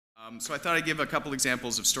So I thought I'd give a couple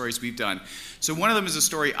examples of stories we've done. So one of them is a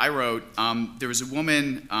story I wrote. There was a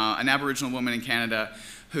woman, an Aboriginal woman in Canada,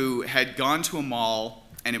 who had gone to a mall,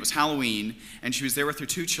 and it was Halloween, and she was there with her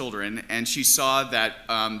 2 children, and she saw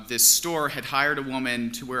that this store had hired a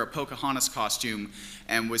woman to wear a Pocahontas costume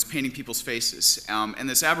and was painting people's faces. And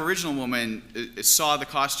this Aboriginal woman saw the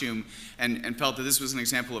costume and felt that this was an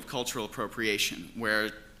example of cultural appropriation,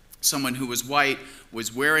 where someone who was white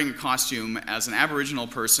was wearing a costume as an Aboriginal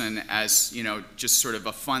person as, you know, just sort of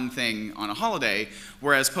a fun thing on a holiday,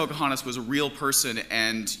 whereas Pocahontas was a real person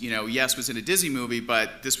and, you know, yes, was in a Disney movie,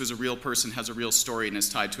 but this was a real person, has a real story, and is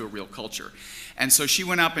tied to a real culture. And so she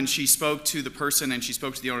went up and she spoke to the person, and she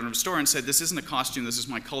spoke to the owner of the store and said, this isn't a costume, this is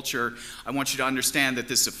my culture. I want you to understand that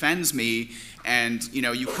this offends me, and, you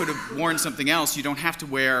know, you could have worn something else. You don't have to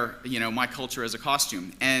wear, you know, my culture as a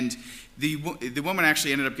costume. And the woman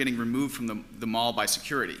actually ended up getting removed from the mall by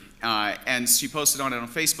security. And she posted on it on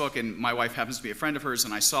Facebook, and my wife happens to be a friend of hers,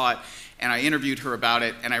 and I saw it, and I interviewed her about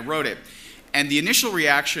it, and I wrote it. And the initial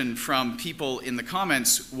reaction from people in the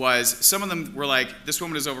comments was, some of them were like, this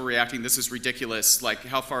woman is overreacting, this is ridiculous, like,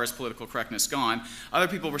 how far has political correctness gone? Other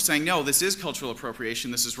people were saying, no, this is cultural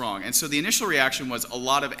appropriation, this is wrong. And so the initial reaction was a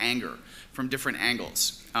lot of anger from different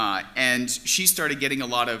angles. And she started getting a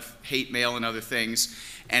lot of hate mail and other things,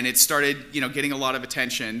 and it started, you know, getting a lot of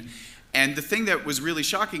attention. And the thing that was really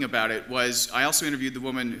shocking about it was, I also interviewed the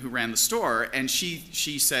woman who ran the store, and she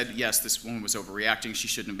said, yes, this woman was overreacting, she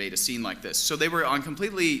shouldn't have made a scene like this. So they were on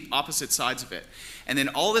completely opposite sides of it. And then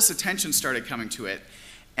all this attention started coming to it,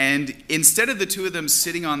 and instead of the two of them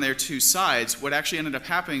sitting on their 2 sides, what actually ended up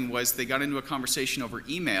happening was they got into a conversation over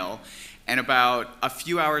email, and about a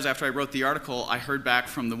few hours after I wrote the article, I heard back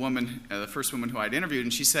from the woman, the first woman who I'd interviewed,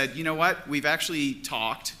 and she said, you know what, we've actually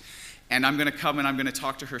talked, and I'm going to come and I'm going to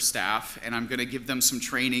talk to her staff, and I'm going to give them some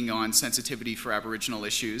training on sensitivity for Aboriginal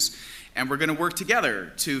issues, and we're going to work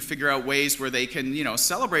together to figure out ways where they can, you know,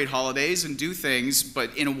 celebrate holidays and do things,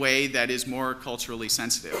 but in a way that is more culturally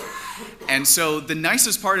sensitive. And so the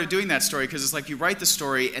nicest part of doing that story, because it's like you write the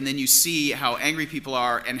story and then you see how angry people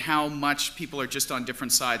are and how much people are just on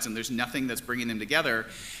different sides and there's nothing that's bringing them together.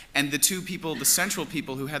 And the 2 people, the central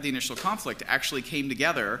people who had the initial conflict, actually came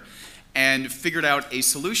together and figured out a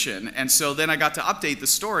solution. And so then I got to update the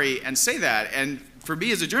story and say that. And for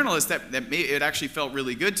me as a journalist, it actually felt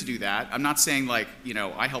really good to do that. I'm not saying, like, you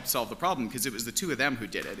know, I helped solve the problem, because it was the 2 of them who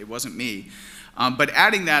did it. It wasn't me. But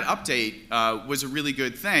adding that update was a really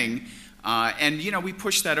good thing. And, you know, we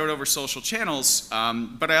pushed that out over social channels.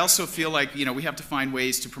 But I also feel like, you know, we have to find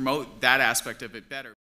ways to promote that aspect of it better.